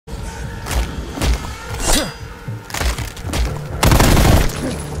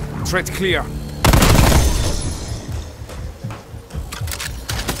Tread clear. To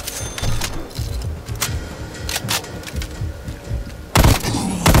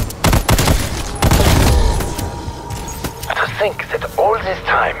think that all this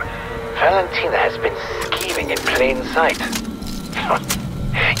time, Valentina has been scheming in plain sight.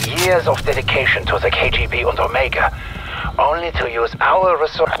 Years of dedication to the KGB and Omega, only to use our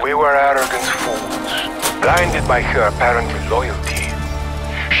resources. We were arrogant fools, blinded by her apparent loyalty.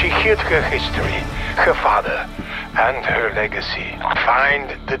 She hid her history, her father, and her legacy.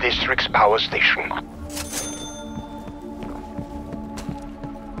 Find the district's power station.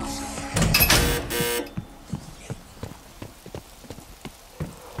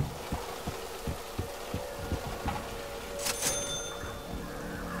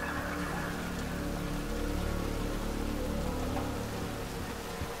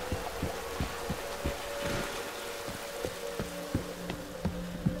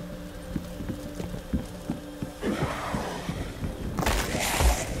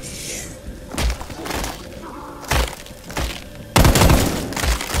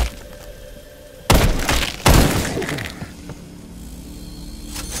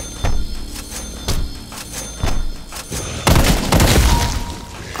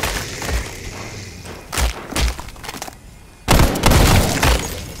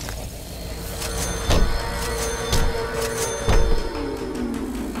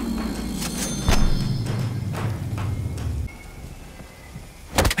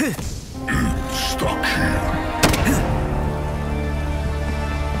 Stuck here.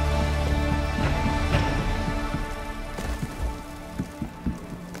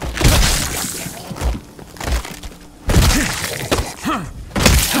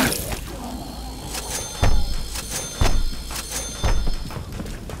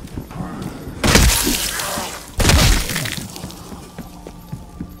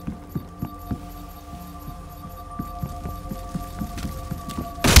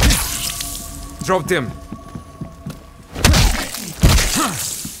 Dropped him.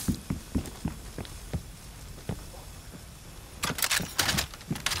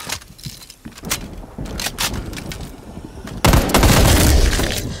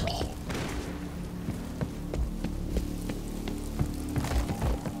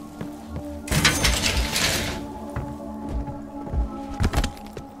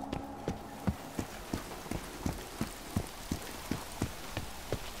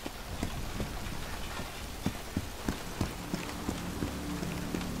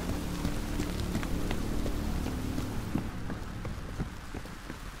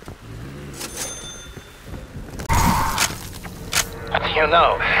 You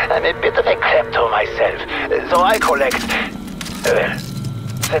know, I'm a bit of a klepto myself, so I collect... Well,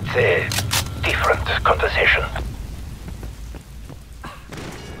 that's a different conversation.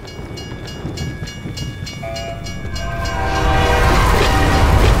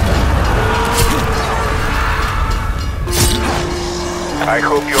 I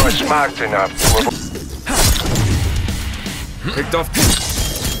hope you are smart enough to Picked off.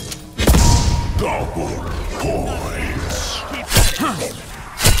 Double points.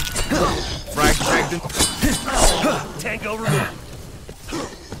 Fragged him. Tango removed.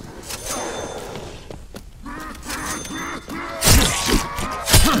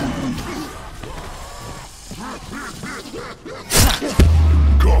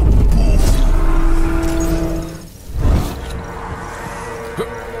 Go boom.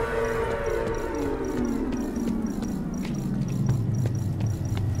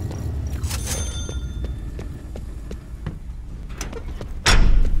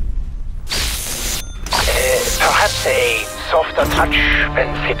 Perhaps a softer touch when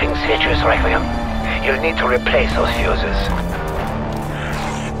flipping switches, Requiem. You'll need to replace those fuses.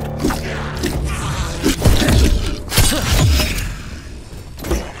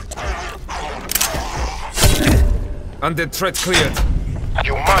 Undead threat cleared.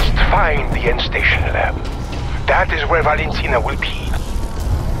 You must find the end station lab. That is where Valentina will be.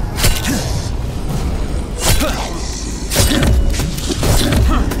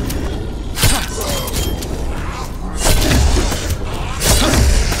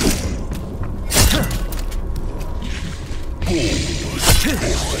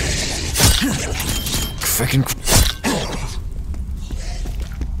 Fucking.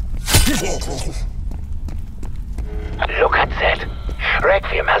 Look at that.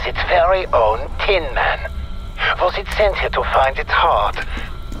 Requiem has its very own Tin Man. Was it sent here to find its heart,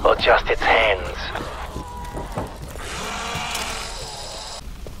 or just its hands?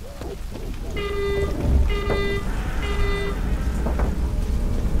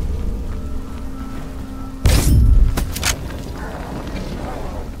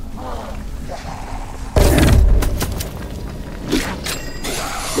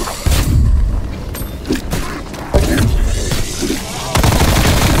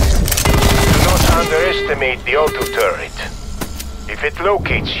 decimate the auto turret. If it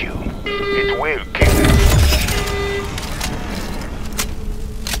locates you, it will kill you.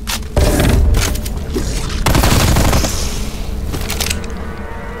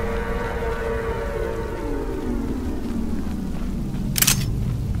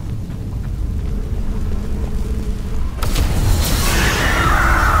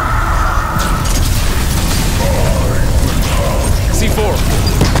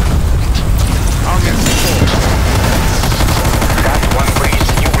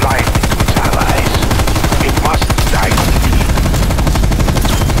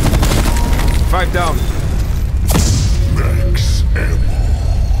 Down. Max ammo.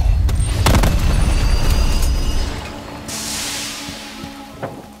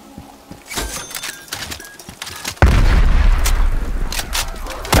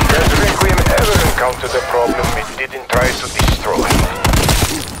 Does Requiem ever encounter the problem it didn't try to destroy?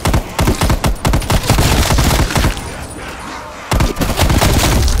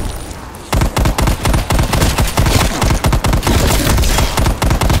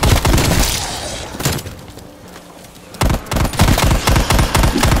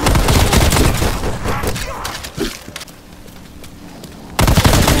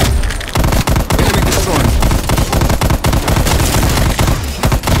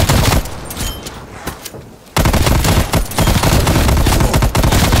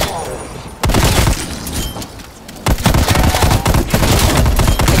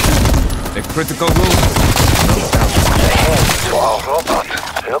 Critical wound. Ahead to our robot.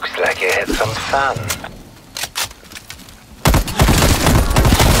 Looks like he had some fun.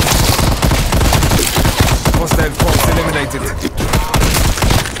 Hostile force eliminated.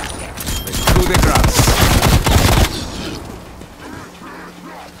 Through the grass.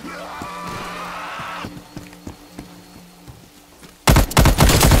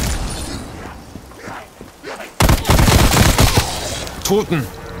 Toten.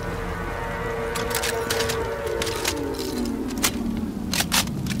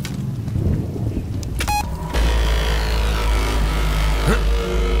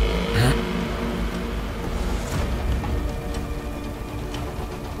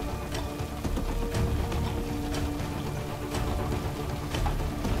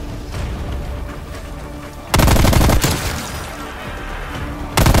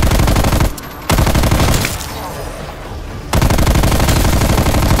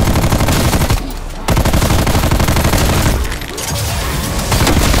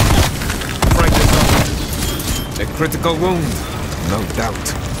 Critical wound, no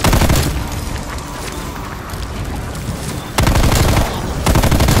doubt.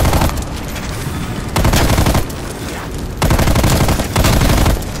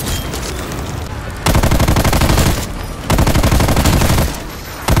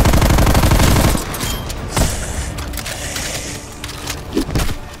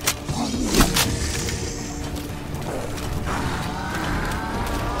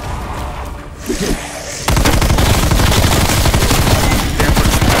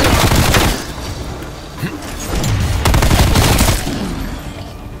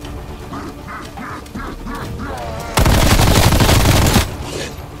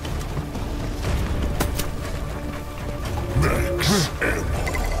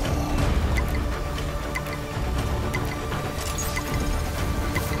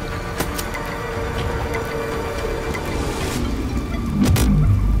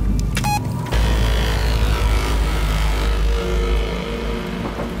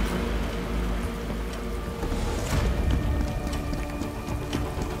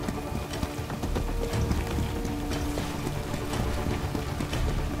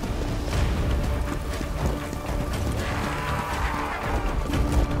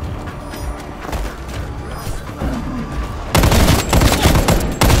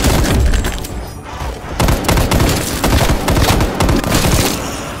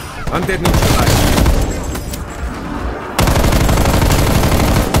 Undead neutralized.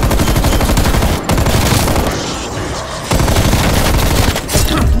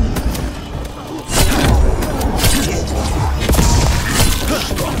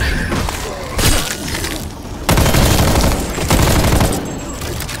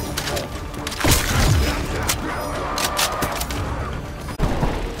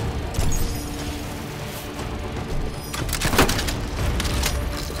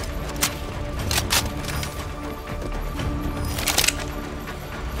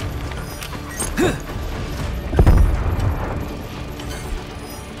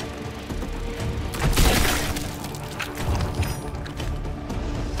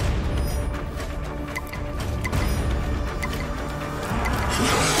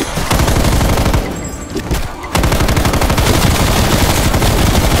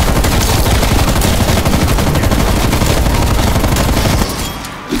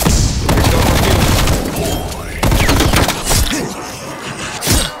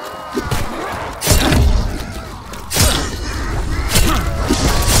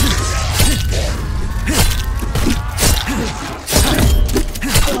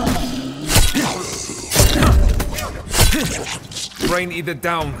 Line either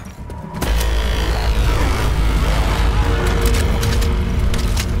down.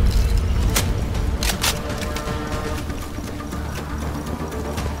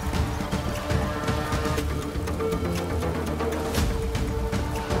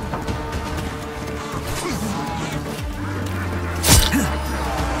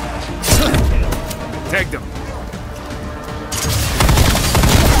 Take them.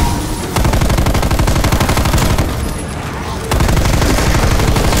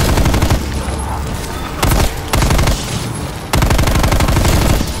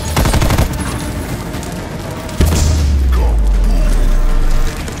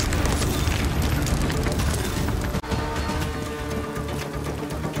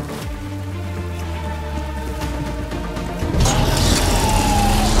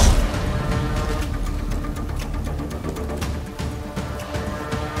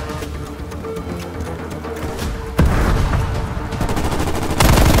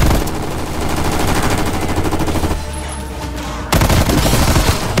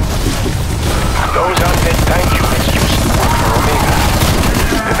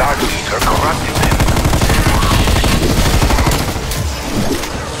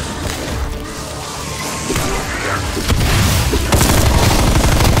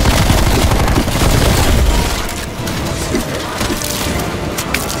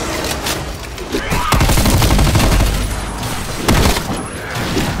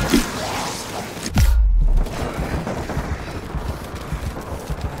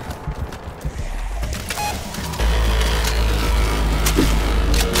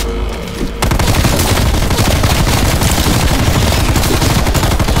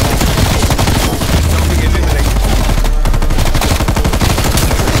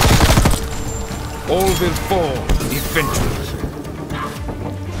 All will fall eventually.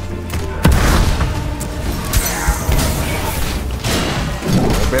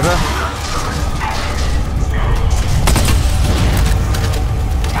 No better?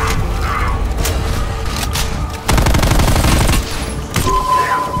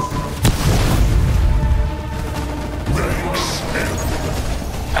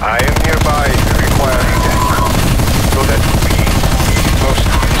 I am nearby requiring that, so that we most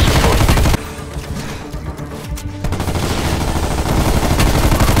support you.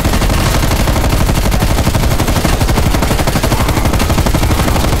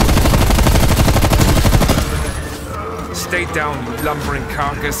 Stay down, you lumbering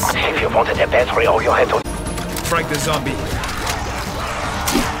carcass. If you wanted a battery, all you had to... Frag the zombie.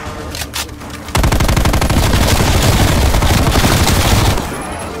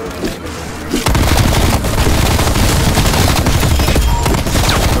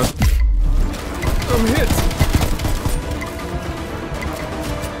 I'm hit.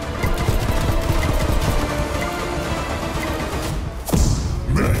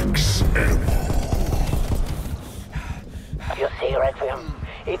 Max ammo. You see, Requiem?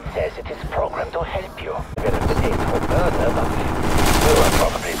 It says it is programmed to help you. We'll have to take for further, but you are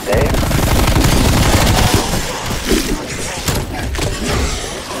probably safe.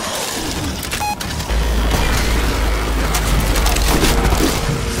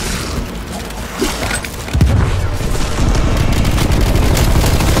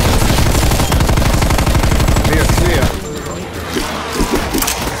 Clear, clear.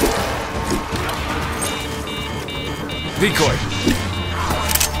 Decoy.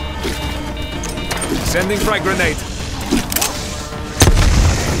 Sending frag grenade.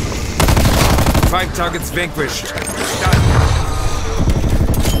 5 targets vanquished. Done.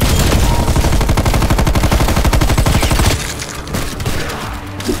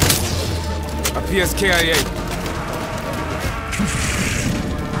 Appears KIA.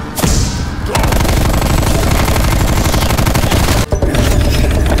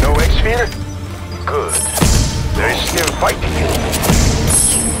 No X-Sphere? Good. There is still fighting.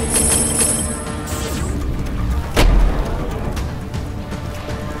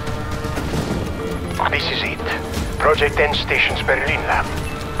 This is it. Project End Station's Berlin lab.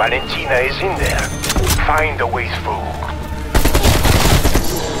 Valentina is in there. Find a way through.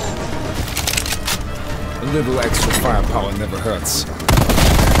 A little extra firepower never hurts.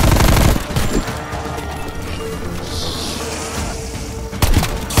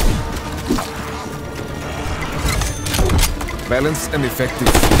 Balanced and effective.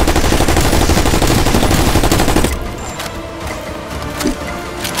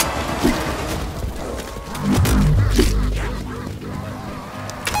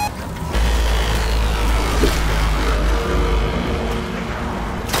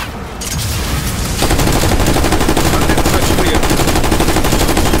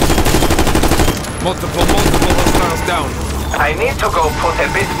 Multiple hostiles down. I need to go put a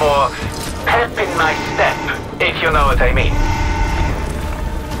bit more pep in my step, if you know what I mean.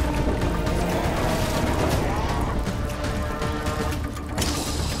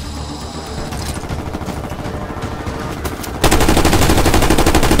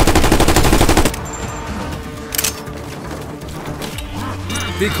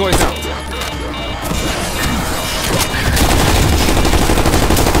 Decoys out.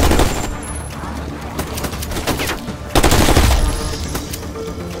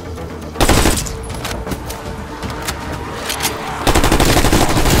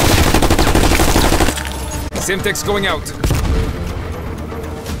 Simtex going out.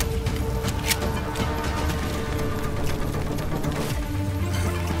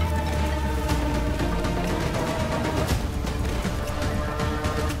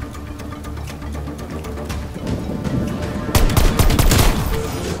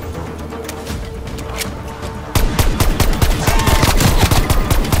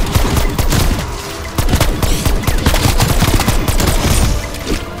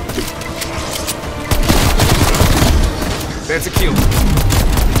 That's a kill.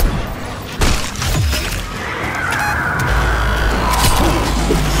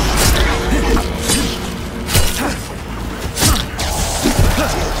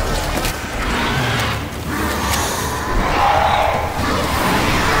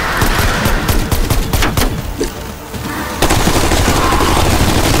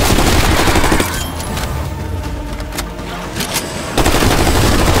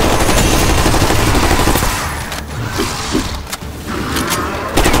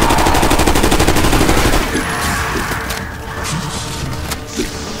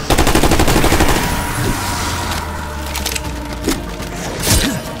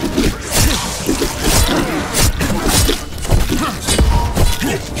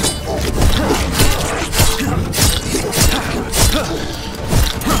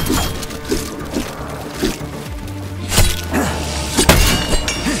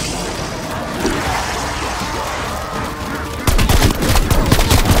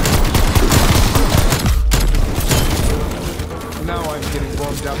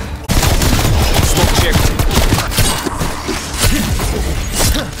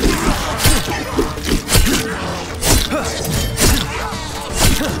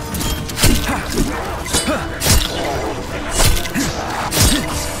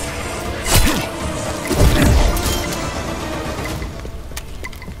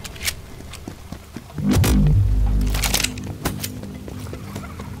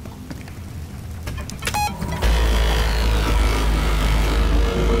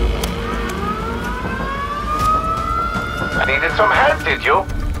 Needed some help, did you?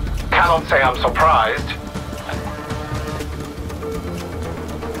 Cannot say I'm surprised.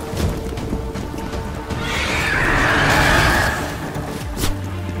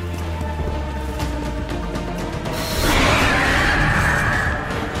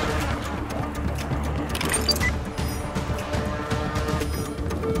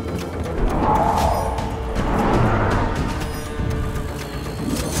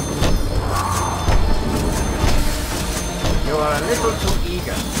 You are a little too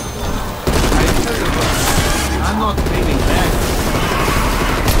eager. I tell you what, I'm not leaving back.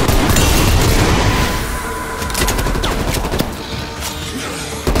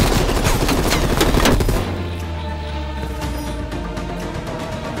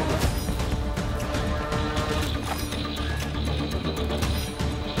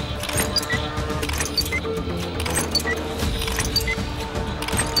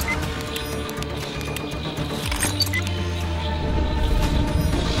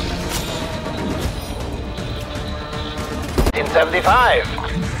 In 75.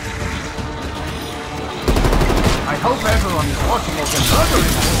 I hope everyone is watching as a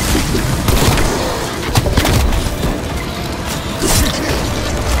murderer.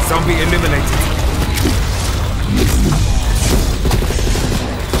 Zombie eliminated.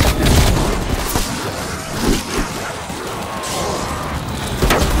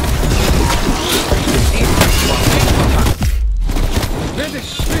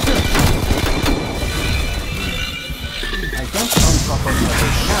 I don't sound properly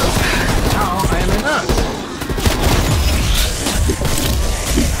now I am in Earth.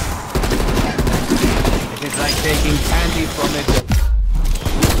 It is like taking candy from a dog.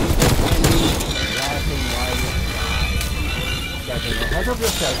 Candy, laughing while you cry. Getting ahead of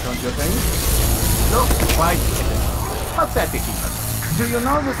yourself, don't you think? Look, quite pathetic even. Do you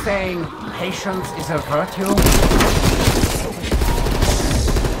know the saying, patience is a virtue?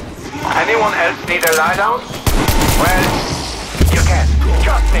 Anyone else need a lie down? Well, you can.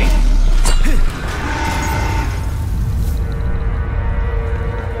 Trust me.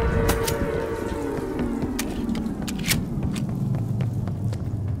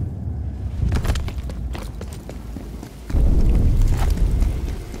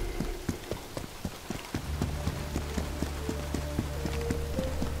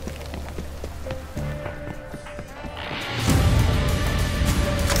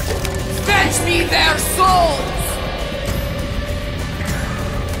 their souls!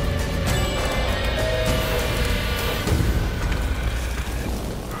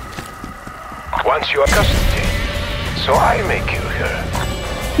 Once you are custody, so I make you her.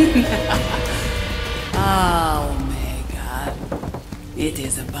 Omega, it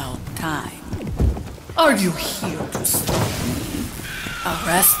is about time. Are you here to stop me?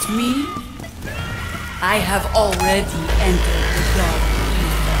 Arrest me? I have already entered the dark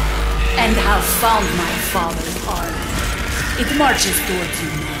ether and have found my father's army. It marches towards you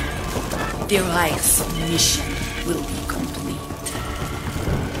now. The Reich's mission will be complete.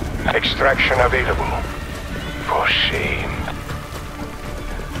 Extraction available. For shame.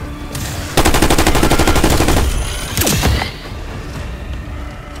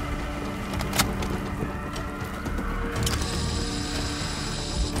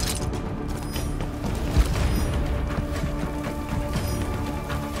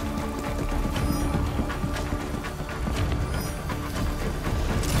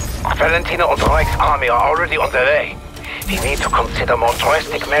 Valentina and Reich's army are already on the way. We need to consider more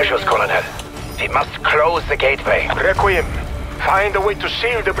drastic measures, Colonel. We must close the gateway. Requiem, find a way to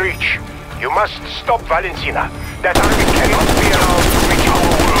seal the breach. You must stop Valentina. That army cannot be allowed to reach our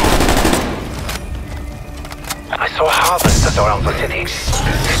world. I saw harvesters around the city.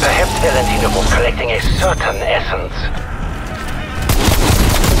 Perhaps Valentina was collecting a certain essence.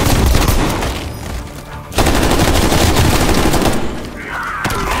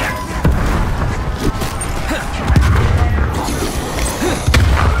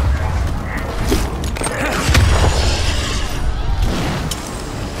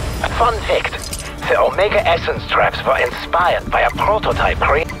 Fun fact, the Omega Essence traps were inspired by a prototype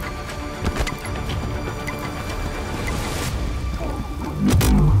created.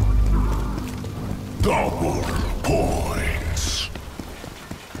 Double points.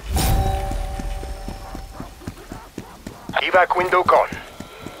 Evac window gone.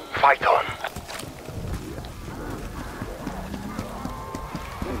 Fight on.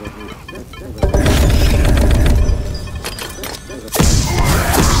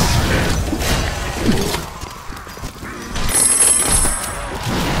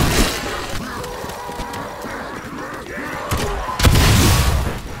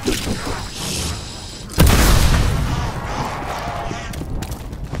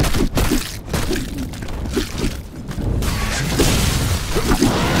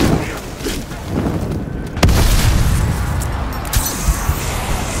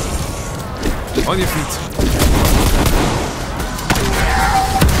 On your feet.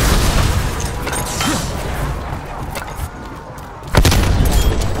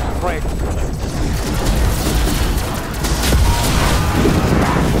 Break.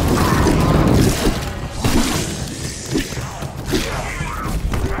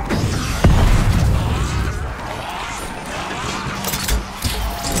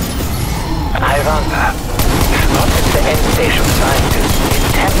 I wonder, what is the end station scientist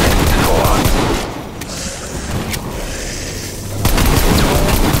intended for?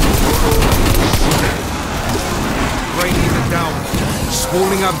 Bringing it down.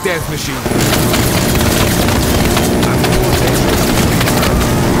 Spooling up death machine.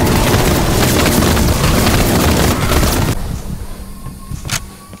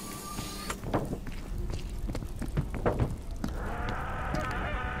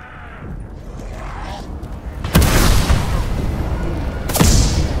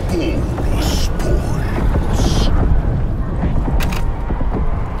 Bonus points.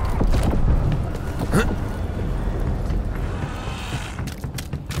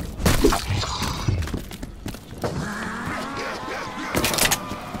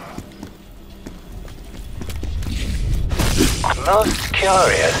 Most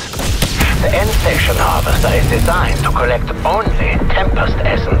curious. The end station harvester is designed to collect only Tempest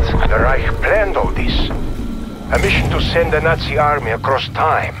essence. The Reich planned all this. A mission to send a Nazi army across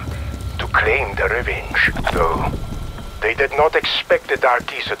time to claim their revenge. Though they did not expect the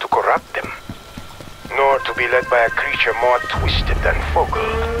Dark Ether to corrupt them, nor to be led by a creature more twisted than Vogel.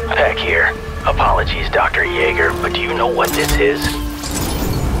 Heck here. Apologies, Dr. Jaeger, but do you know what this is?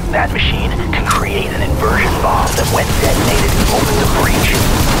 That machine can create an inversion bomb that, when detonated, opens a breach.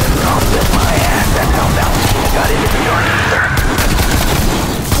 I'll bet my ass that's how Valentina got into the Dark Ether.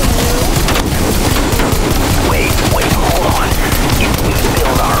 Wait, hold on. If we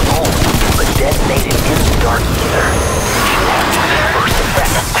build our own, but detonate it in the Dark Ether, we should have the first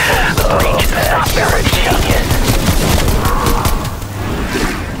effect. The breach is not very genius.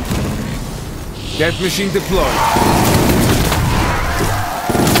 Death machine deployed.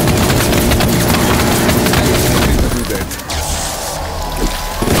 Do that.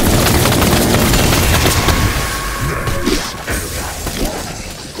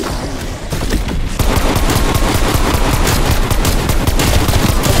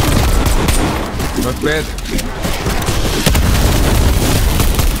 Not bad.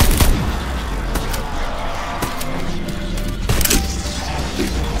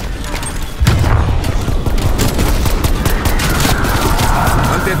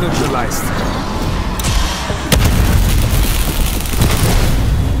 Undead neutralized.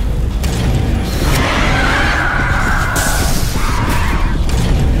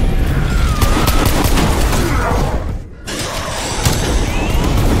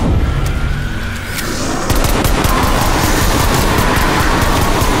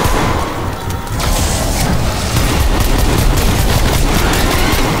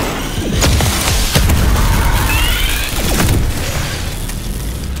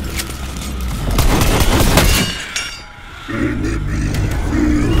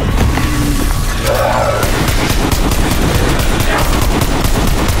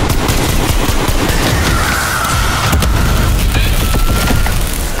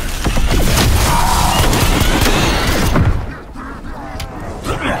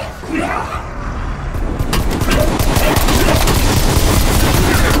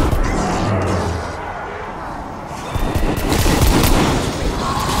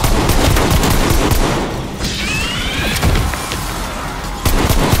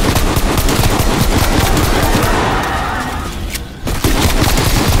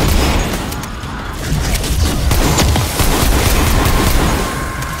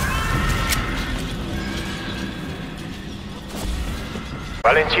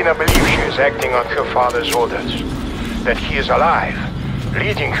 Valentina believes she is acting on her father's orders, that he is alive,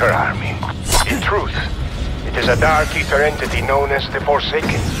 leading her army. In truth, it is a dark ether entity known as the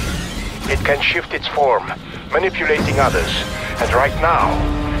Forsaken. It can shift its form, manipulating others, and right now,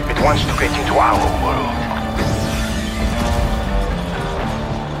 it wants to get into our world.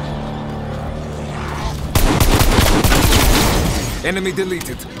 Enemy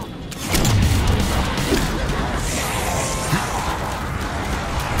deleted.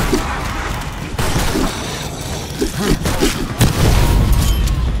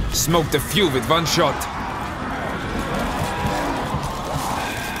 Smoked a few with one shot.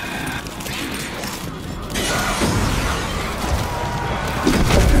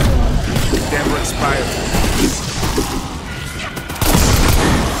 Damn expired.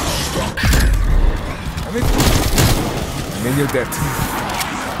 I'm in your debt.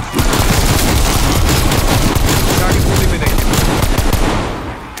 Target eliminated.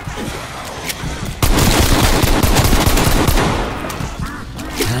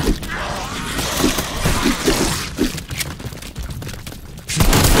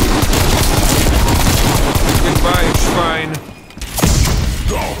 Goodbye, Schwein.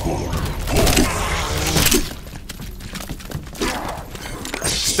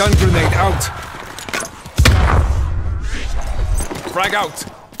 Stun grenade out. Frag out.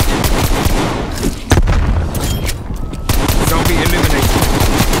 Zombie eliminated.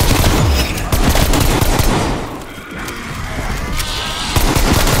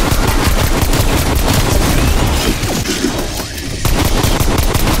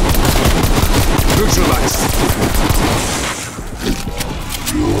 Neutralized.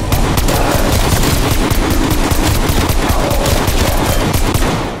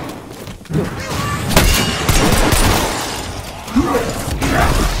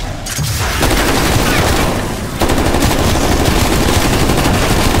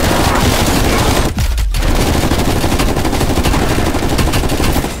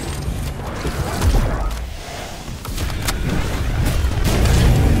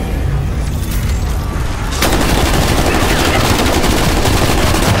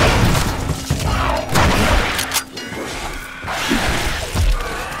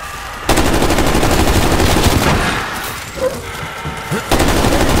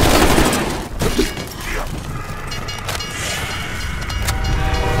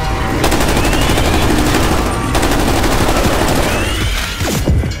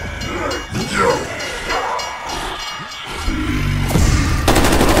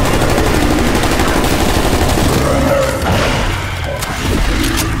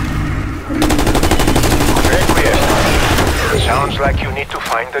 Sounds like you need to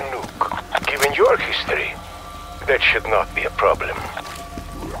find a nuke. Given your history, that should not be a problem.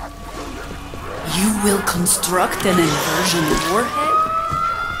 You will construct an inversion warhead?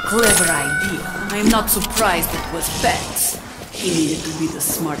 Clever idea. I'm not surprised it was Bex. He needed to be the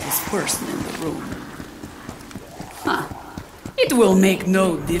smartest person in the room. Huh. It will make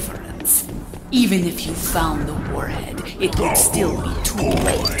no difference. Even if you found the warhead, it would still be too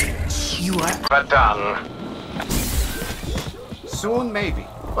late. You are Done. Soon, maybe,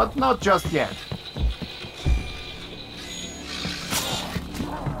 but not just yet.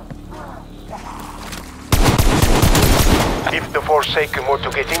 If the Forsaken were to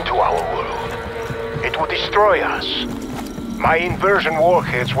get into our world, it would destroy us. My inversion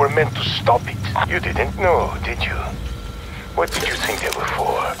warheads were meant to stop it. You didn't know, did you? What did you think they were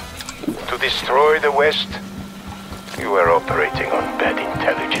for? To destroy the West? You were operating on bad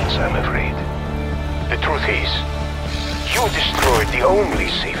intelligence, I'm afraid. The truth is, you destroyed the only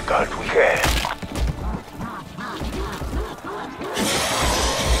safeguard we had.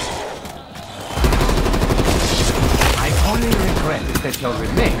 My only regret is that your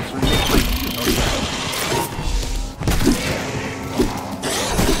remains will make my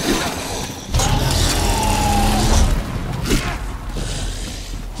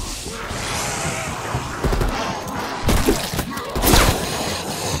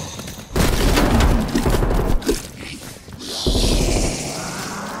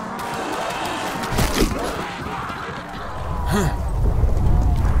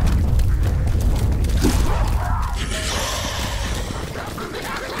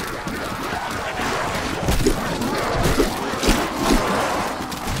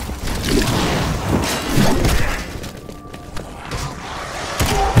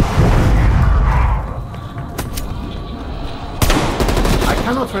I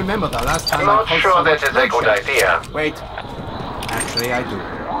cannot remember the last time I'm not sure that is a good idea. Wait. Actually, I do.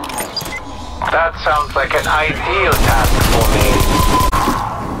 That sounds like an ideal task for me.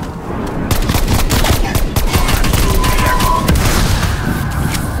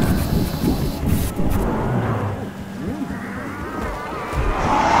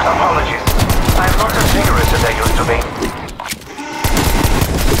 Apologies. I'm not as vigorous as I used to be.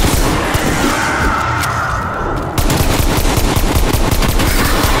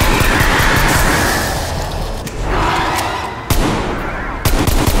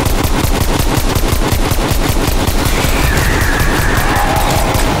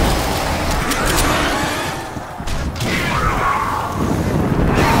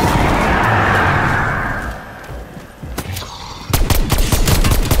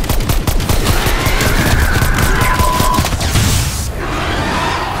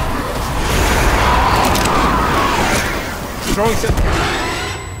 Throwing some...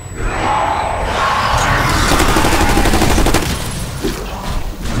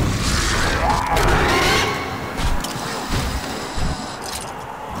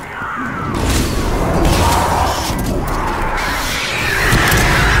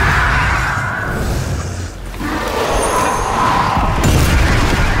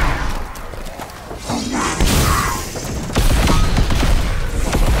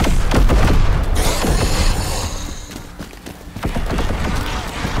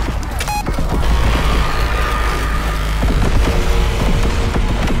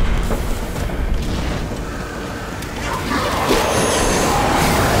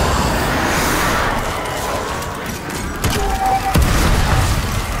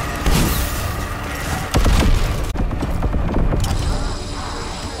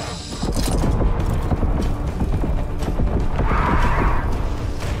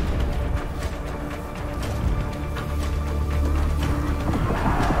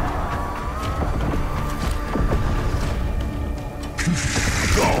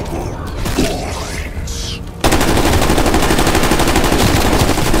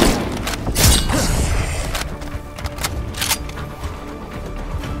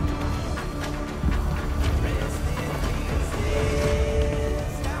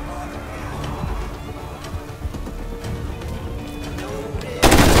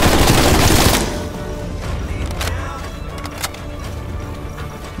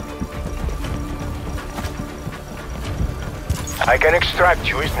 I can extract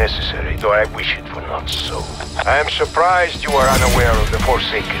you if necessary, though I wish it were not so. I am surprised you are unaware of the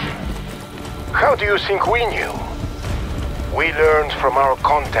Forsaken. How do you think we knew? We learned from our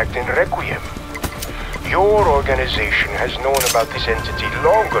contact in Requiem. Your organization has known about this entity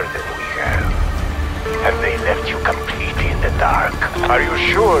longer than we have. And they left you completely in the dark. Are you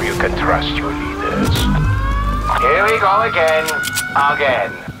sure you can trust your leaders? Here we go again.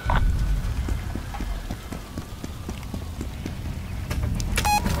 Again.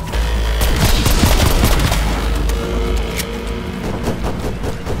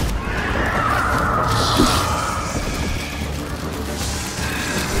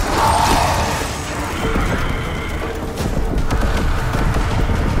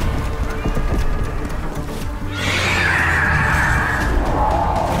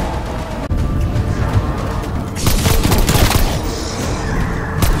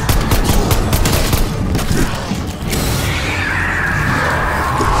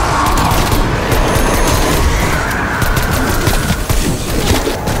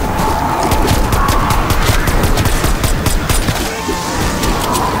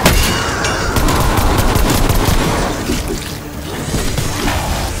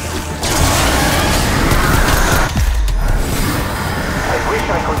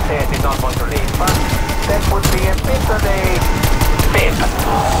 did not want to leave, but that would be a bit of a fib.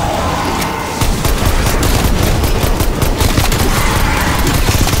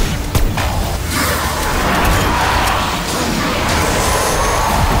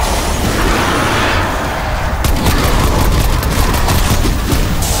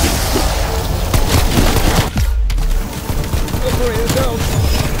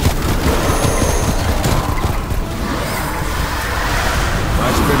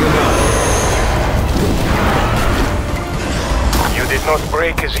 You did not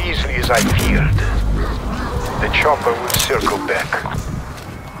break as easily as I feared. The chopper will circle back.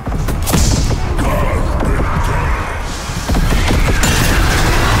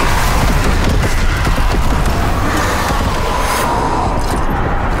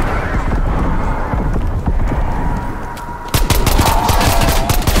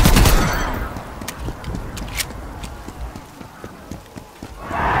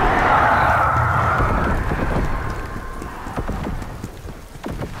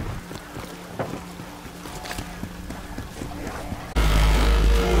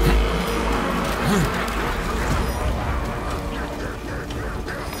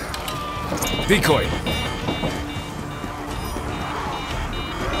 Decoy.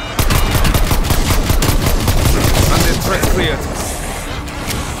 Under threat cleared.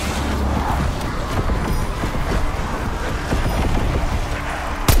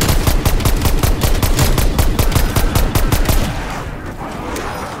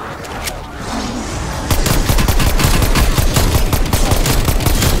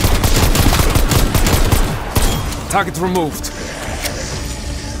 Target removed.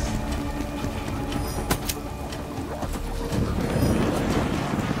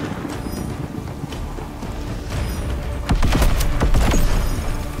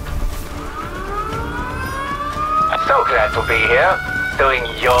 So glad to be here, doing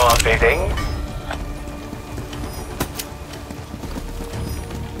your bidding.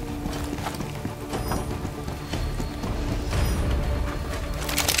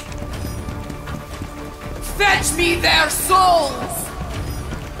 Fetch me their souls!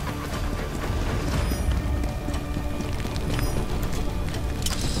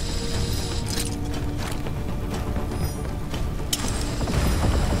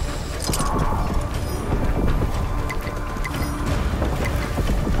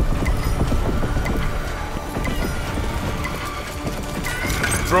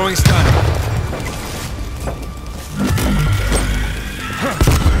 Throwing stun.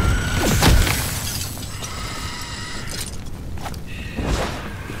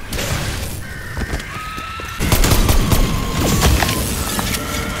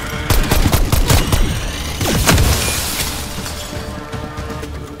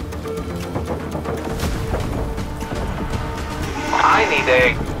 I need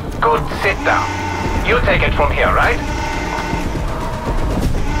a good sit down. You take it from here, right?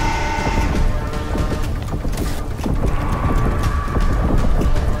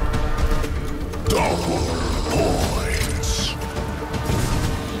 Points.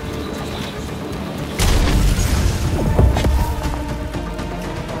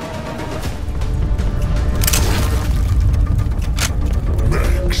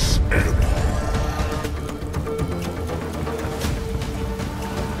 Max ammo.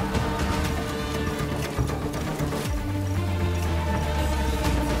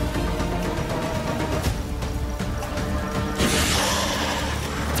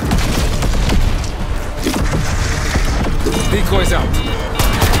 Decoys out.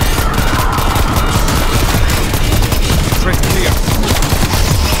 Threat clear.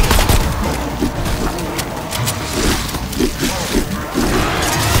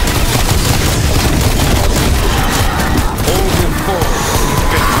 Hold him forward.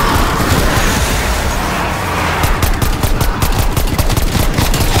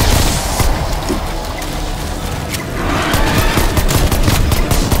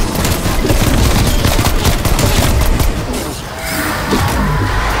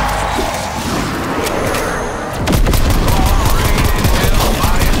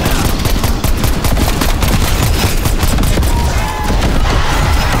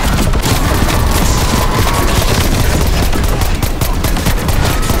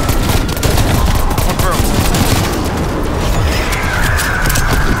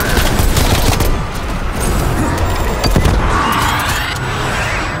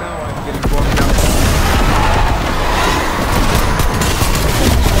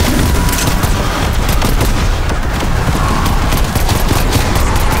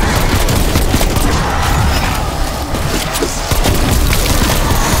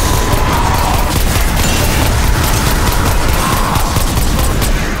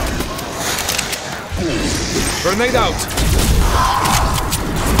 Grenade out!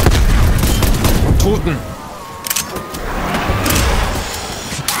 Toten!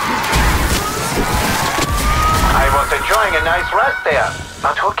 I was enjoying a nice rest there,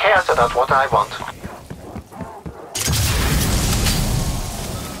 but who cares about what I want?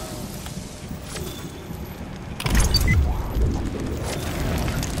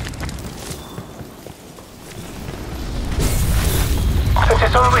 It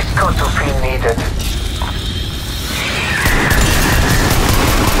is always good to feel needed.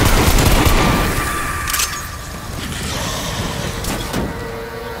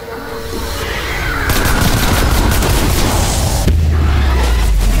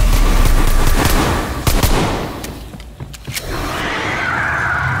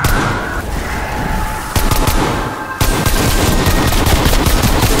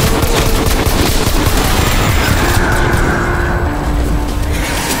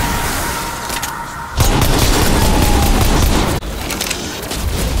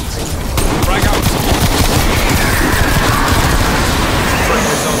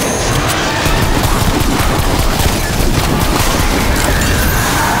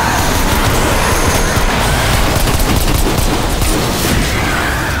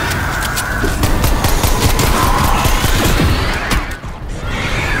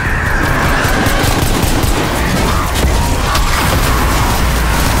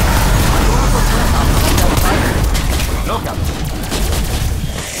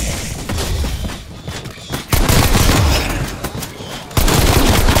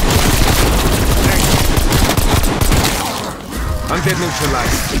 Undead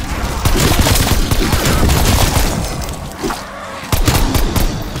neutralized.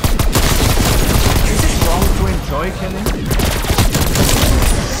 Is it wrong to enjoy killing?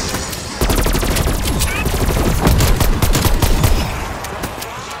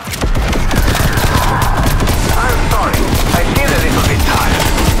 I'm sorry. I feel a little bit tired.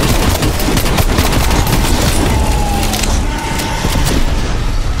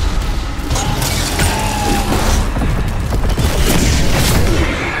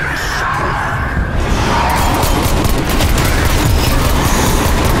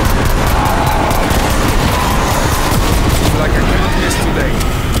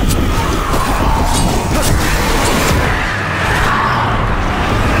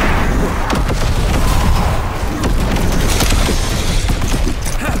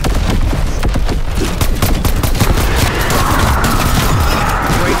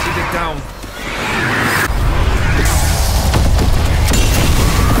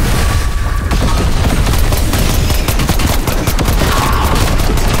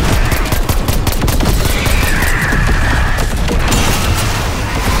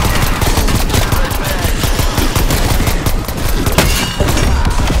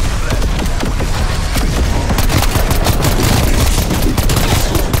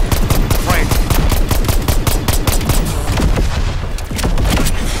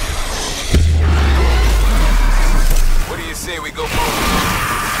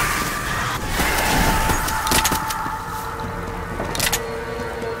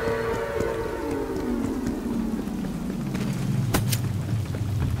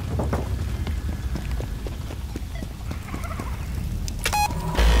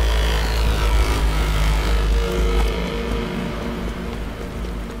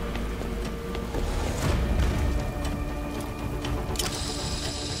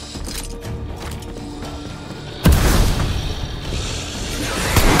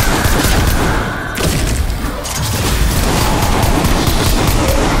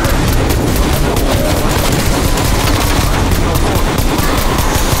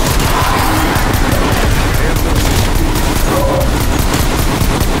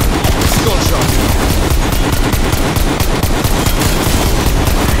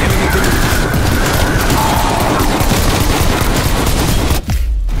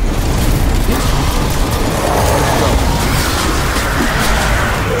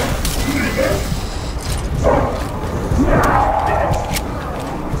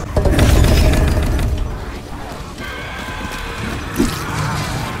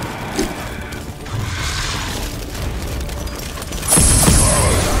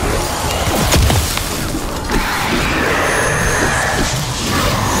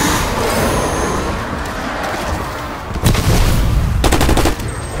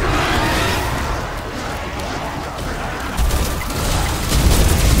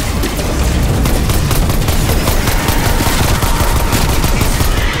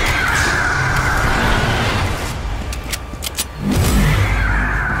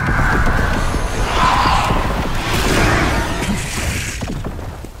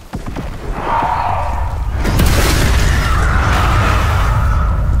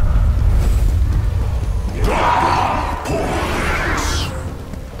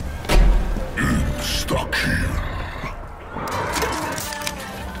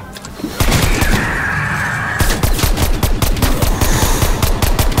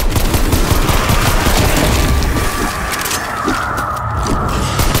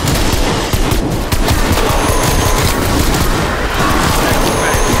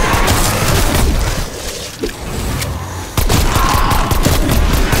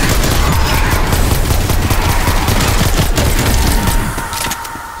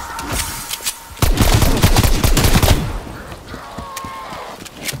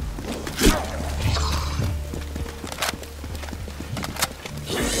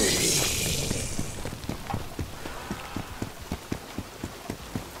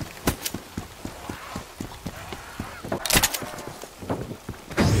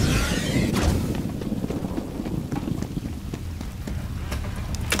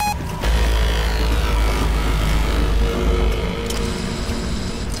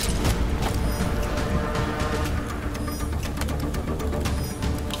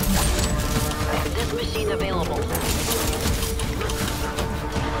 Machine available.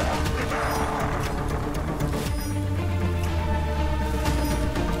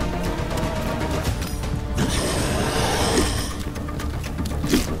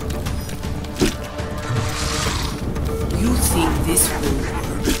 You think this will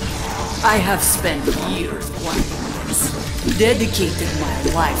work? I have spent years planning this, dedicated my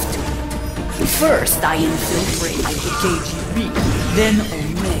life to it. First, I infiltrated the KGB, then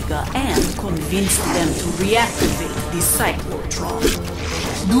Omega, and convinced them to reactivate the cyclotron.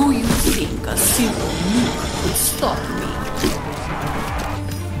 Do you think a simple nuke could stop me?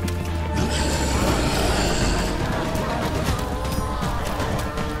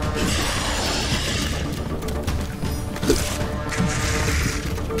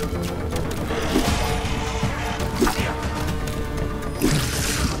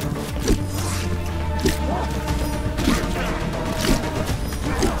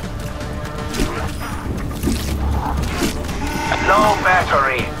 No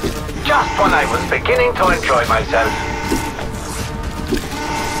battery. Just when I was beginning to enjoy myself.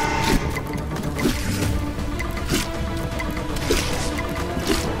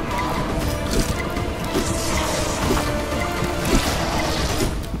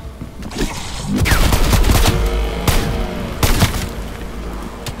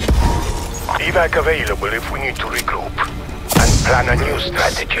 Evac available if we need to regroup and plan a new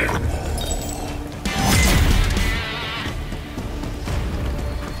strategy.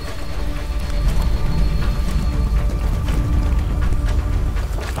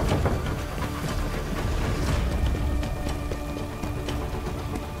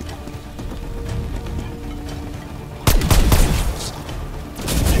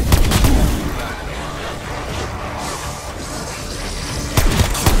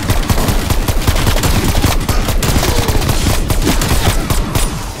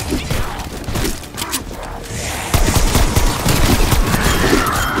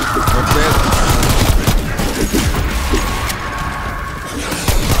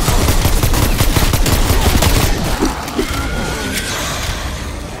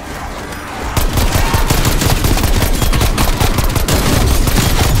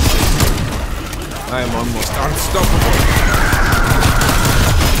 I am almost unstoppable.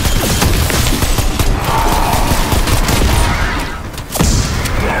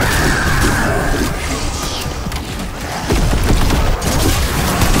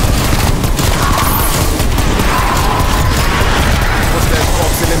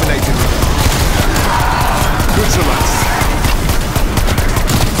 Eliminated. Neutralize.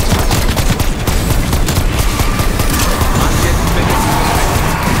 I'm getting minutes eliminated.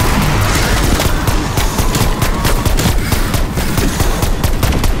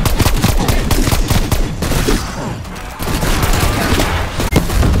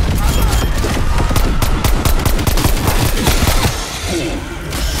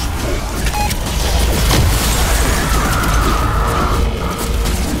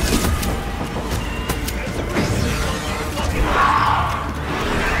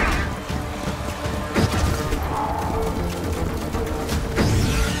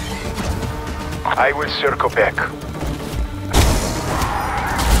 I will circle back.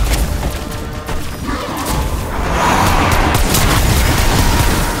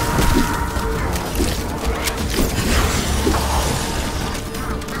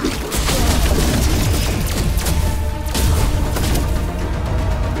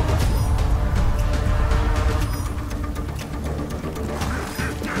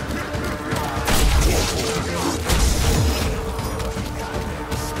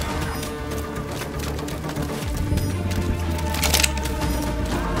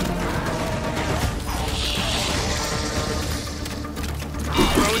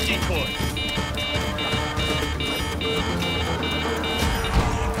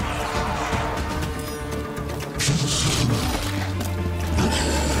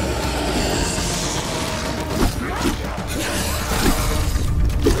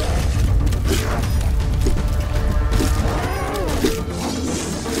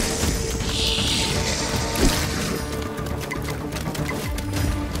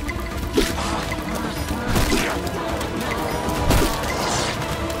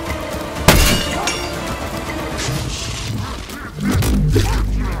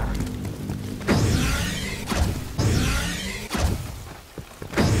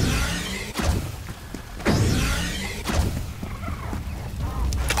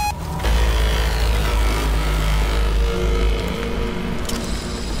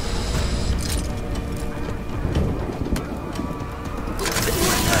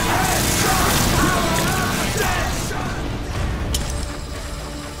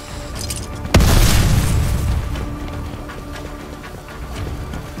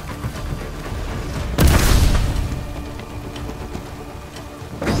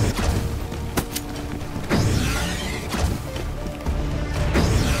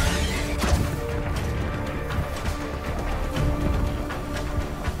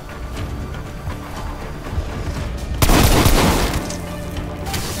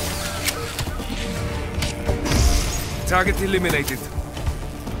 Target eliminated.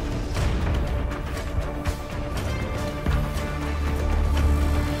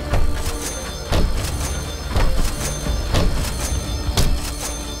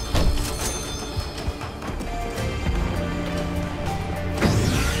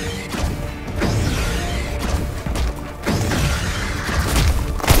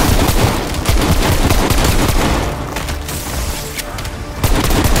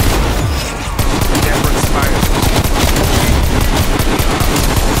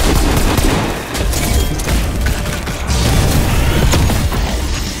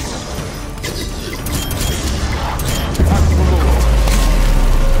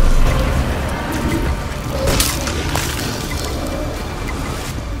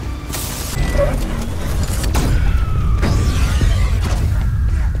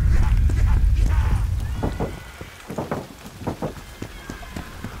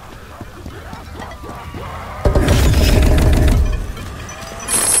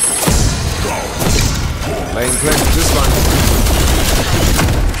 Laying claim to this one.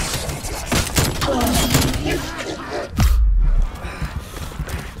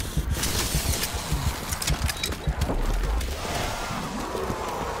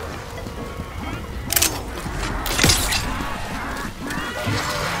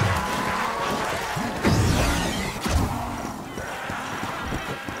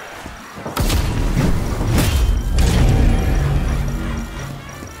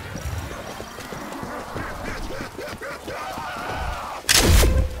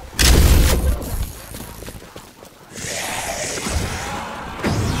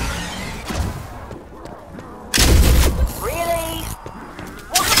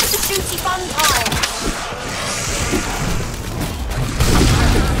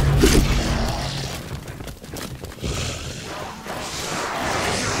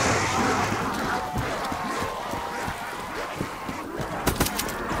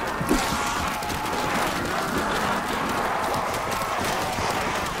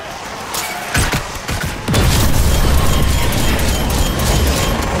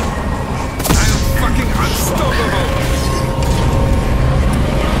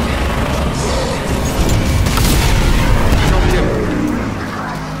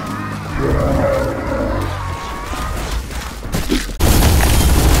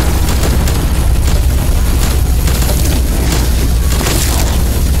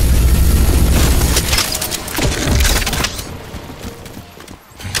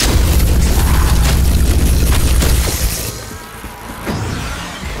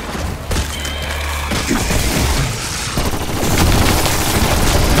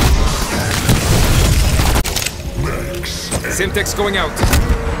 Simtex going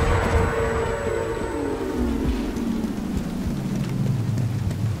out.